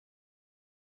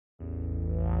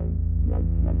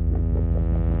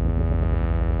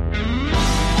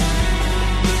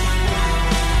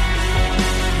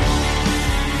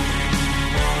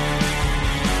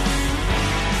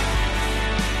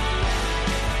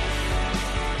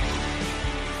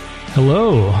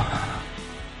Hello,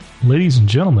 ladies and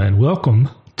gentlemen. Welcome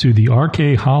to the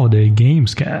RK Holiday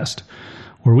Games Cast,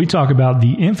 where we talk about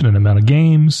the infinite amount of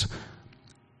games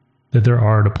that there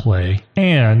are to play.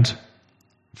 And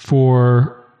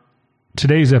for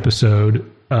today's episode,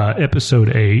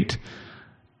 episode 8,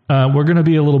 we're going to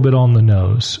be a little bit on the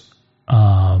nose.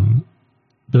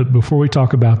 But before we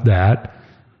talk about that,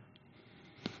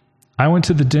 I went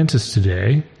to the dentist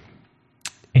today,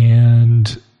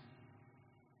 and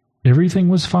everything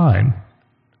was fine.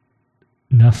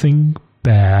 Nothing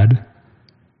bad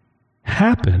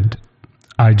happened.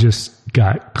 I just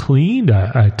got cleaned.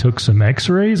 I took some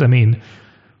x-rays. I mean,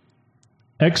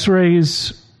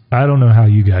 x-rays, I don't know how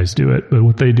you guys do it, but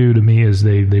what they do to me is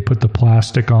they put the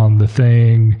plastic on the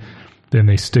thing, then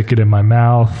they stick it in my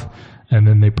mouth, and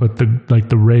then they put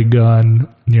the ray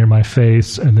gun near my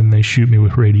face, and then they shoot me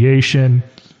with radiation.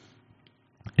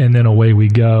 And then away we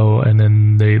go, and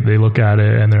then they look at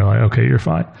it, and they're like, okay, you're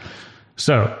fine.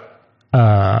 So,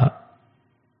 I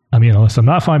mean, unless I'm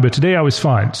not fine, but today I was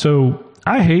fine. So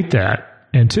I hate that.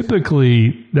 And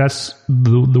typically, that's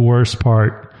the worst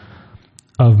part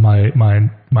of my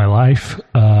life,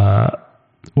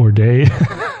 or day,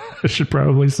 I should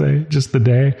probably say, just the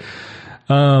day.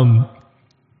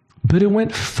 But it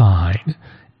went fine.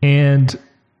 And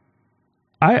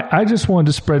I just wanted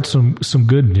to spread some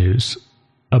good news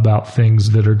about things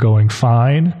that are going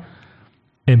fine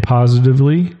and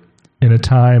positively in a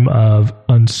time of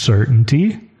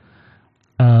uncertainty.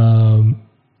 But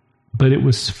it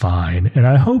was fine. And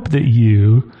I hope that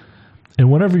you,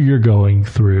 and whatever you're going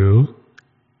through,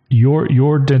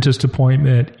 your dentist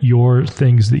appointment, your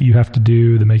things that you have to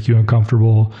do that make you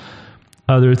uncomfortable,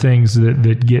 other things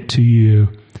that get to you,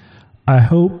 I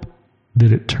hope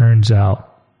that it turns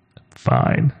out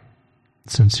fine,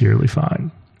 sincerely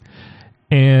fine.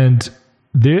 And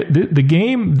the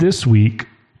game this week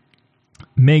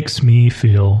makes me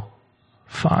feel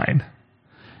fine.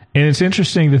 And it's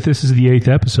interesting that this is the 8th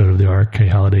episode of the RK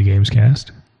Holiday Games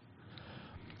Cast,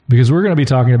 because we're going to be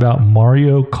talking about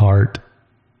Mario Kart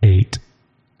 8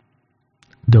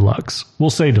 Deluxe. We'll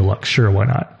say Deluxe, sure, why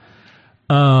not?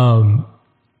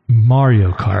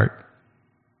 Mario Kart.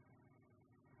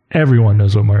 Everyone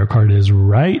knows what Mario Kart is,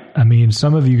 right? I mean,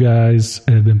 some of you guys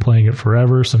have been playing it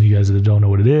forever. Some of you guys that don't know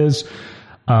what it is.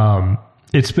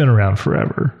 It's been around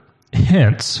forever.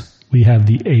 Hence, we have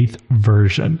the 8th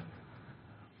version.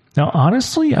 Now,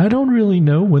 honestly, I don't really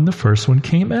know when the first one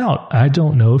came out. I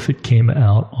don't know if it came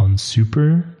out on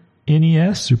Super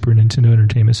NES, Super Nintendo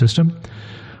Entertainment System,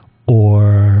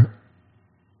 or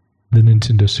the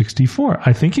Nintendo 64.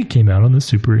 I think it came out on the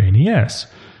Super NES.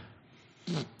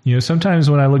 You know, sometimes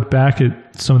when I look back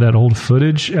at some of that old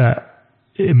footage,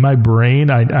 in my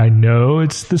brain, I know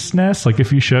it's the SNES. Like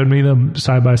if you showed me them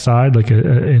side by side, like a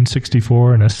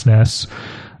N64 and a SNES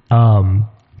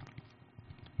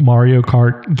Mario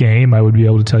Kart game, I would be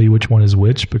able to tell you which one is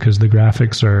which, because the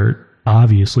graphics are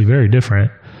obviously very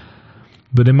different.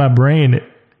 But in my brain,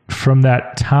 from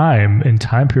that time and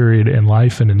time period in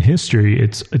life and in history,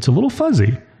 it's a little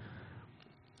fuzzy.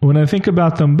 When I think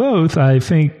about them both, I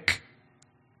think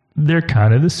they're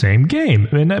kind of the same game.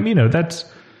 And, you know, that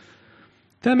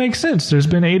makes sense. There's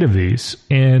been 8 of these,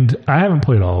 and I haven't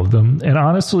played all of them. And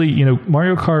honestly, you know,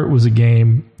 Mario Kart was a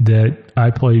game that I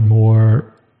played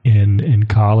more in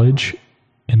college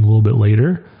and a little bit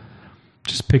later.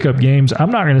 Just pick up games.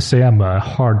 I'm not going to say I'm a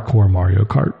hardcore Mario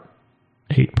Kart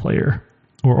 8 player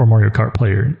or Mario Kart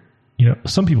player. You know,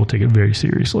 some people take it very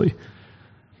seriously,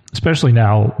 especially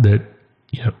now that,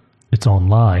 you know, it's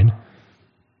online.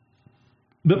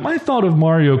 But my thought of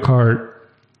Mario Kart,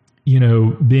 you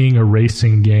know, being a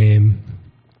racing game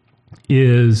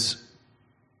is,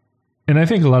 and I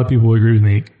think a lot of people will agree with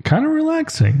me, kind of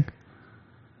relaxing.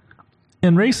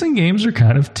 And racing games are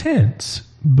kind of tense.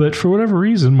 But for whatever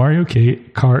reason, Mario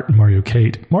Kart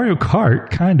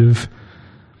kind of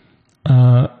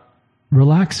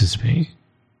relaxes me.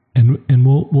 And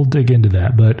we'll dig into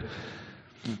that. But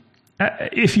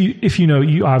if you know,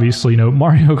 you obviously know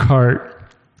Mario Kart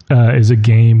is a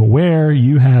game where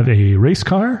you have a race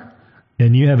car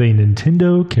and you have a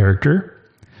Nintendo character,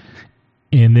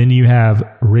 and then you have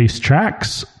race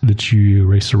tracks that you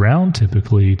race around,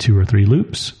 typically 2 or 3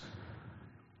 loops,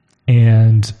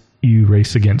 and you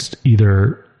race against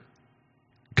either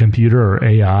computer or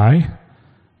AI,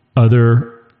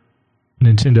 other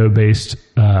Nintendo-based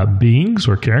beings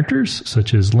or characters,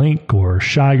 such as Link or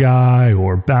Shy Guy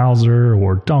or Bowser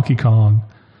or Donkey Kong.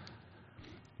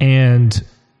 And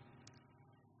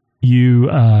you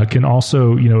can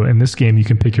also, you know, in this game, you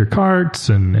can pick your carts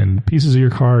and pieces of your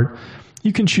cart.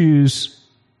 You can choose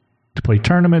to play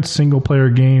tournaments, single-player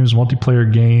games,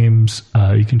 multiplayer games.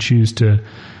 You can choose to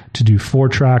do 4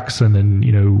 tracks and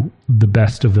then, the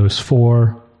best of those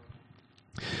 4.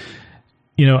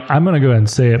 I'm going to go ahead and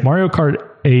say it. Mario Kart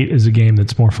 8 is a game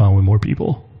that's more fun with more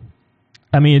people.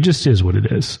 I mean, it just is what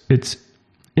it is. It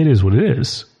is what it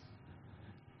is.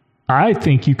 I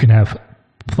think you can have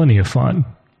plenty of fun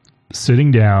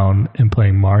sitting down and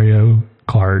playing Mario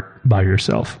Kart by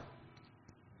yourself.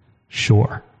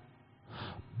 Sure.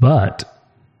 But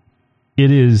it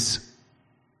is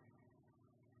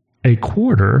a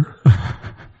quarter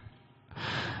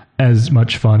as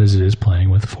much fun as it is playing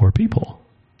with 4 people,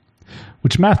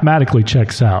 which mathematically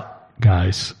checks out,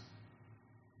 guys.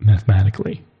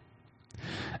 Mathematically.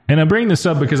 And I bring this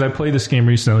up because I played this game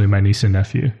recently with my niece and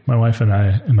nephew. My wife and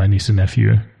I and my niece and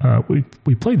nephew,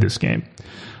 we played this game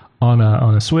on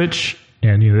a Switch,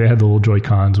 and they had the little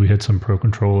Joy-Cons. We had some Pro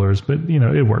controllers, but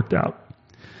it worked out.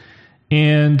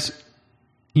 And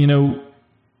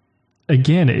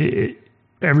again,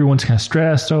 everyone's kind of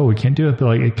stressed. Oh, we can't do it,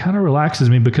 but it kind of relaxes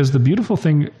me because the beautiful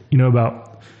thing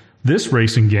about this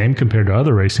racing game compared to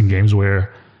other racing games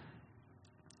where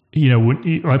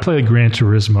when I play Gran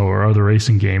Turismo or other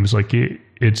racing games,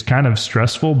 it's kind of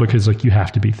stressful because you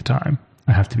have to beat the time.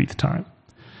 I have to beat the time.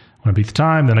 When I beat the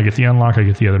time, then I get the unlock, I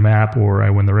get the other map, or I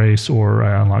win the race, or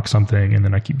I unlock something, and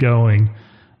then I keep going,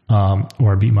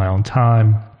 or I beat my own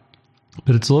time.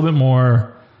 But it's a little bit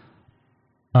more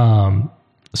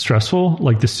stressful.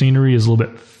 The scenery is a little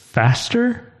bit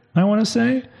faster, I want to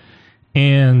say,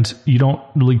 and you don't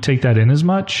really take that in as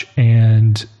much,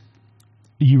 and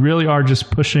you really are just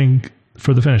pushing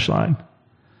for the finish line.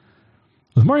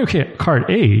 With Mario Kart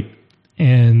 8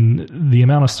 and the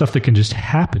amount of stuff that can just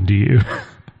happen to you,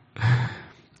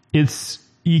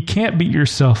 you can't beat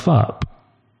yourself up.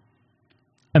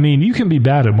 I mean, you can be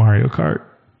bad at Mario Kart.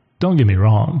 Don't get me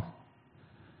wrong.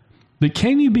 But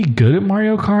can you be good at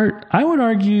Mario Kart? I would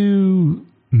argue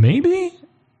maybe.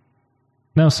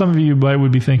 Now, some of you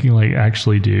would be thinking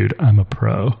actually, dude, I'm a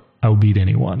pro. I will beat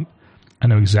anyone. I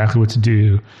know exactly what to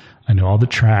do. I know all the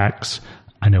tracks.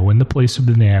 I know when to place a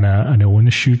banana. I know when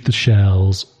to shoot the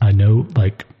shells. I know,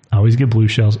 I always get blue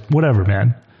shells. Whatever,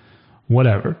 man.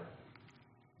 Whatever.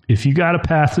 If you got a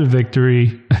path to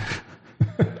victory,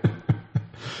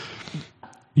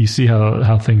 you see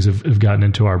how things have gotten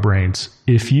into our brains.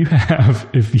 If you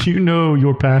know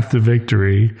your path to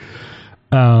victory,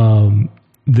 then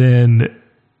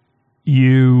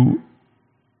you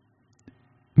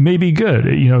may be good,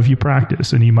 if you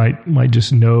practice, and you might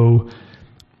just know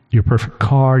your perfect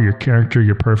car, your character,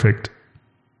 your perfect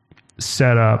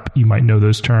setup. You might know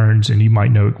those turns, and you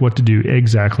might know what to do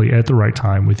exactly at the right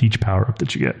time with each power-up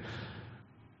that you get.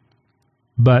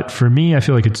 But for me, I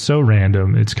feel like it's so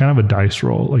random. It's kind of a dice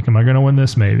roll. Am I going to win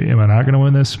this? Maybe. Am I not going to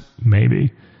win this?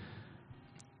 Maybe.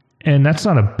 And that's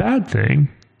not a bad thing.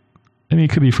 I mean,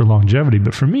 it could be for longevity,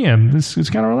 but for me, it's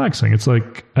kind of relaxing. It's I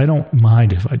don't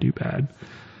mind if I do bad.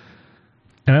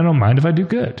 And I don't mind if I do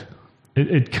good.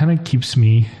 It kind of keeps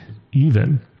me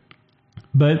even.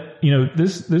 But,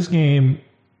 this game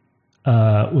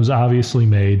was obviously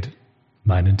made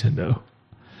by Nintendo.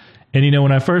 And,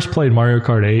 when I first played Mario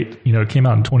Kart 8, it came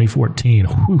out in 2014.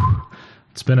 Whew,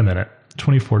 it's been a minute.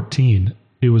 2014,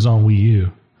 it was on Wii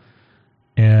U.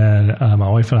 And my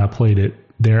wife and I played it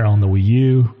there on the Wii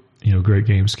U. Great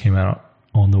games came out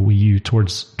on the Wii U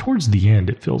towards the end,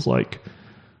 it feels like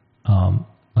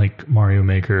Mario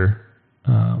Maker,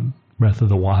 Breath of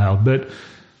the Wild. But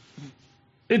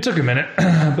it took a minute.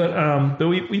 but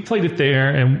we played it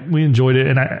there, and we enjoyed it.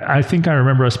 And I think I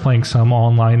remember us playing some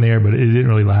online there, but it didn't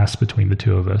really last between the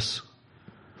two of us.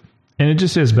 And it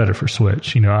just is better for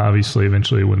Switch. Obviously,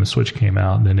 eventually when the Switch came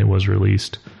out, then it was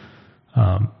released.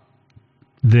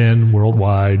 Then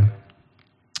worldwide,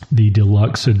 the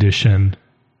Deluxe edition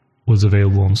was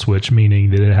available on Switch,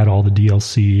 meaning that it had all the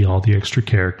DLC, all the extra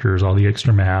characters, all the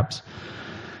extra maps.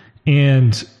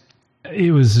 And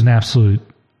it was an absolute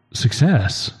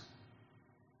success,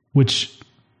 which,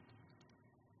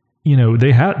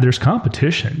 there's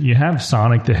competition. You have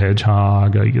Sonic the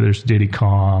Hedgehog, there's Diddy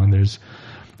Kong, there's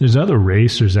other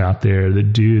racers out there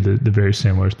that do the very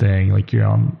similar thing.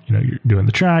 You're doing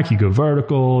the track, you go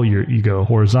vertical, you go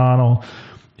horizontal.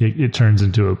 It turns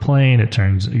into a plane. It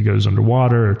goes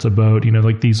underwater. It's a boat.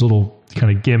 These little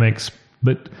kind of gimmicks.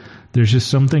 But there's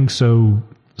just something so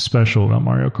special about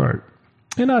Mario Kart,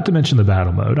 and not to mention the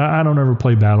battle mode. I don't ever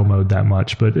play battle mode that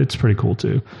much, but it's pretty cool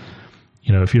too.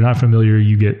 If you're not familiar,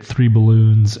 you get 3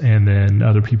 balloons, and then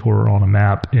other people are on a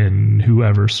map, and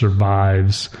whoever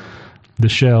survives the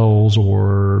shells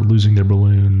or losing their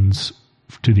balloons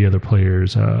to the other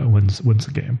players wins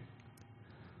the game.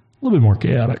 A little bit more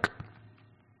chaotic.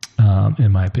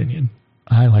 in my opinion.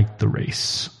 I like the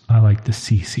race. I like the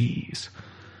CCs.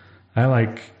 I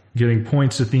like getting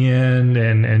points at the end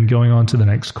and going on to the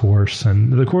next course.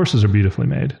 And the courses are beautifully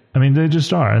made. I mean, they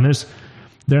just are. And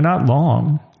they're not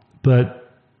long,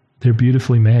 but they're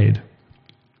beautifully made.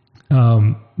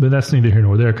 But that's neither here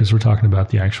nor there because we're talking about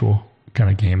the actual kind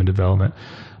of game and development.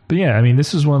 But yeah, I mean,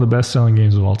 this is one of the best-selling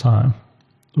games of all time,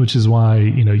 which is why,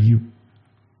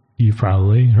 you've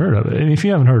probably heard of it. And if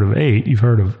you haven't heard of 8, you've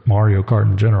heard of Mario Kart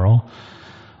in general.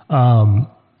 And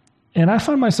I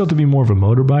find myself to be more of a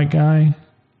motorbike guy.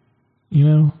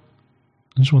 I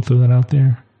just want to throw that out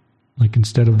there. Like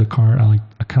instead of the car, I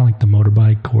kind of like the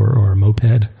motorbike or a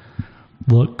moped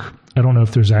look. I don't know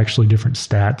if there's actually different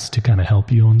stats to kind of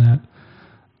help you on that.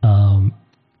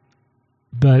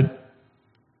 But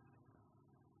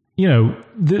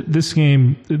this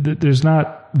game, there's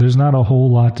not a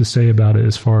whole lot to say about it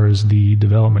as far as the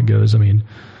development goes. I mean,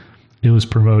 it was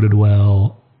promoted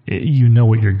well. You know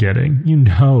what you're getting.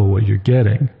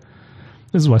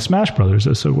 This is why Smash Brothers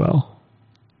does so well.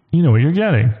 You know what you're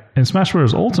getting. And Smash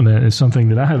Brothers Ultimate is something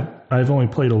that I've only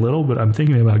played a little, but I'm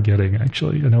thinking about getting,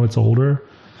 actually. I know it's older,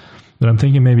 but I'm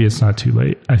thinking maybe it's not too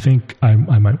late. I think I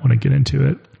might want to get into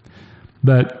it.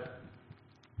 But,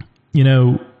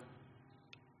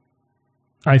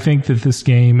 I think that this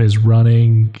game is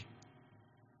running,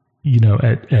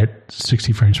 at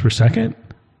 60 frames per second,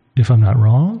 if I'm not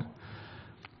wrong.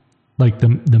 Like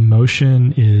the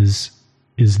motion is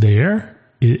there.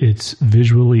 It's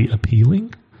visually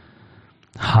appealing,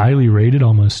 highly rated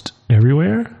almost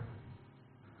everywhere.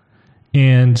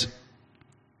 And,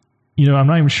 I'm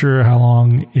not even sure how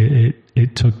long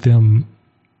it took them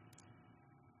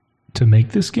to make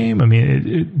this game. I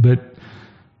mean, but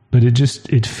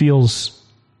it feels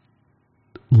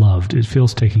loved. It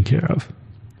feels taken care of.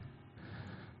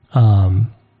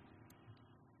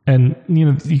 And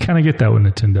you kind of get that with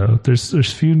Nintendo.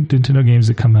 There's few Nintendo games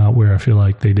that come out where I feel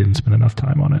like they didn't spend enough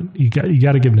time on it. You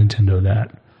got to give Nintendo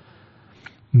that.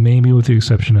 Maybe with the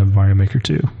exception of Mario Maker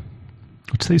 2,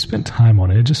 which they spent time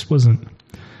on it. It just wasn't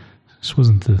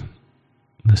the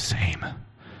same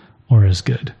or as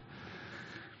good.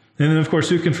 And then, of course,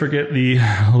 who can forget the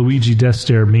Luigi Death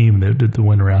Stare meme that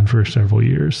went around for several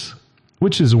years,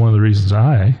 which is one of the reasons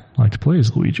I like to play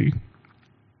as Luigi.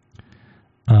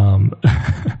 And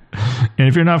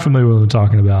if you're not familiar with what I'm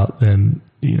talking about, then,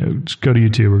 just go to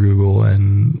YouTube or Google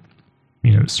and,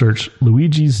 search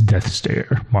Luigi's Death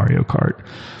Stare Mario Kart.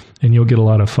 And you'll get a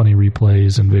lot of funny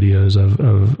replays and videos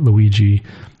of Luigi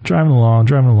driving along,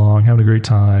 having a great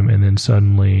time, and then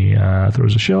suddenly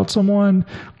throws a shell at someone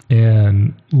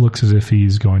and looks as if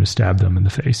he's going to stab them in the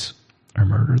face or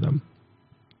murder them.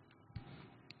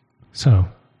 So,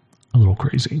 a little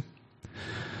crazy.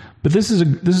 But this is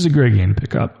a great game to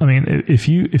pick up. I mean, if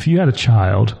you had a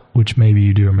child, which maybe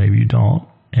you do or maybe you don't,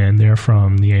 and they're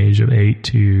from the age of 8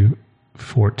 to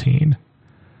 14,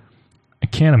 I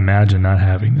can't imagine not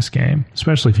having this game,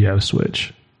 especially if you have a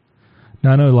Switch.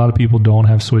 Now, I know a lot of people don't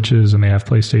have Switches and they have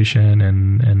PlayStation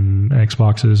and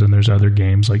Xboxes, and there's other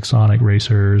games like Sonic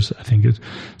Racers. I think it's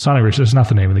Sonic Racers. That's not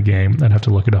the name of the game. I'd have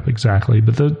to look it up exactly.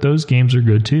 But those games are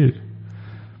good too.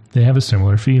 They have a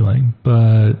similar feeling,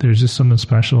 but there's just something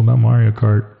special about Mario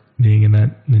Kart being in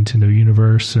that Nintendo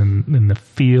universe and the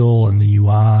feel and the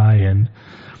UI and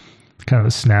kind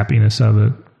of the snappiness of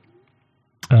it.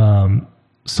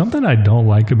 Something I don't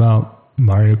like about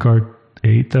Mario Kart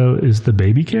 8, though, is the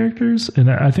baby characters,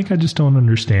 and I think I just don't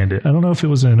understand it. I don't know if it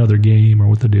was in another game or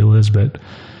what the deal is, but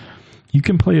you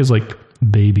can play as like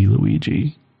baby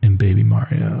Luigi and baby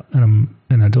Mario, and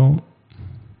I don't.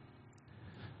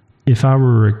 If I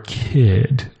were a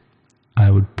kid, I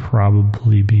would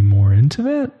probably be more into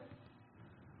that,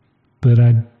 but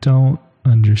I don't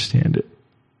understand it.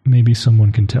 Maybe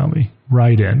someone can tell me.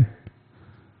 Write in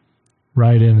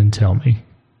and tell me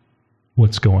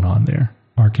what's going on there.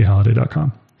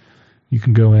 rkholiday.com. You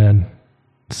can go in,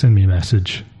 send me a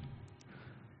message,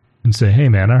 and say, hey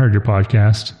man, I heard your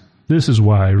podcast. This is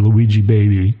why Luigi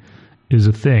Baby is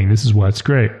a thing. This is why it's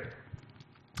great.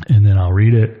 And then I'll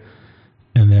read it,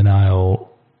 and then I'll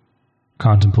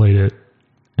contemplate it,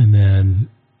 and then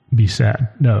be sad.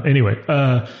 No, anyway.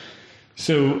 But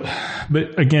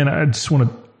again, I just want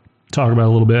to talk about it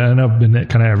a little bit. I know I've been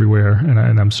kind of everywhere,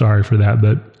 and I'm sorry for that.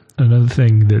 But a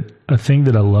thing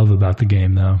that I love about the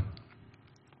game, though,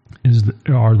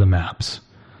 are the maps.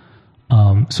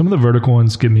 Some of the vertical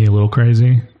ones get me a little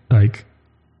crazy. Like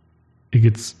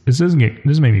it doesn't make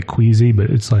me queasy, but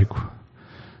it's like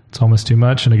it's almost too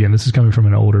much. And again, this is coming from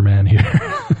an older man here.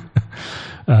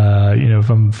 If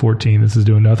I'm 14, this is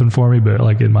doing nothing for me. But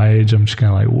like at my age, I'm just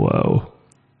kind of like, whoa,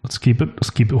 Let's keep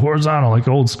it horizontal, like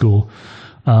old school.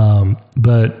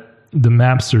 But the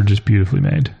maps are just beautifully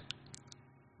made.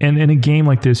 And in a game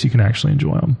like this, you can actually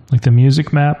enjoy them. Like the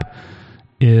music map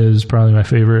is probably my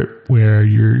favorite, where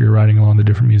you're riding along the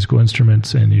different musical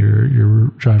instruments and you're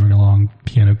driving along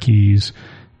piano keys.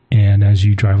 And as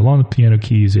you drive along the piano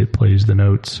keys, it plays the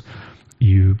notes.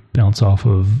 You bounce off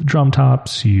of drum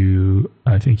tops.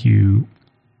 I think you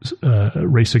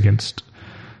race against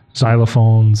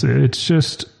xylophones.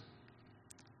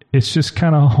 It's just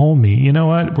kind of homey. You know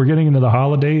what? We're getting into the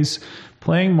holidays.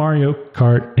 Playing Mario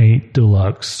Kart 8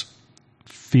 Deluxe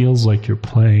feels like you're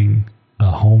playing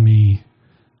a homey,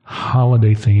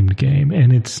 holiday-themed game,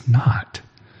 and it's not.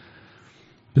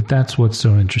 But that's what's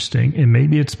so interesting. And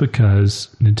maybe it's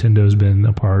because Nintendo's been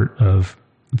a part of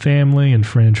family and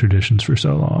friend traditions for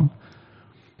so long.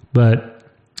 But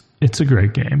it's a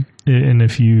great game. And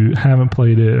if you haven't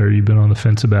played it or you've been on the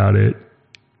fence about it,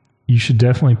 you should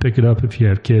definitely pick it up if you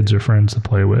have kids or friends to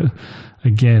play with.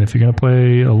 Again, if you're going to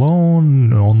play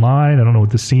alone, online, I don't know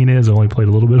what the scene is. I only played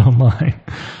a little bit online.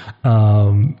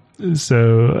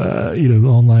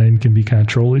 Online can be kind of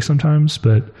trolly sometimes,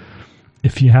 but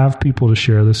if you have people to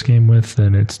share this game with,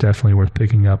 then it's definitely worth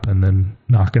picking up and then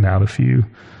knocking out a few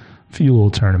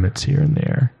little tournaments here and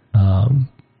there.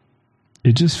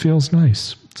 It just feels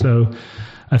nice. So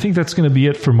I think that's going to be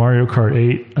it for Mario Kart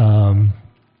 8.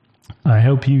 I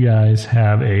hope you guys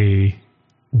have a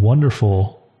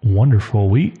wonderful, wonderful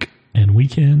week and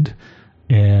weekend,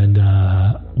 and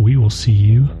we will see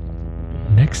you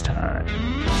next time.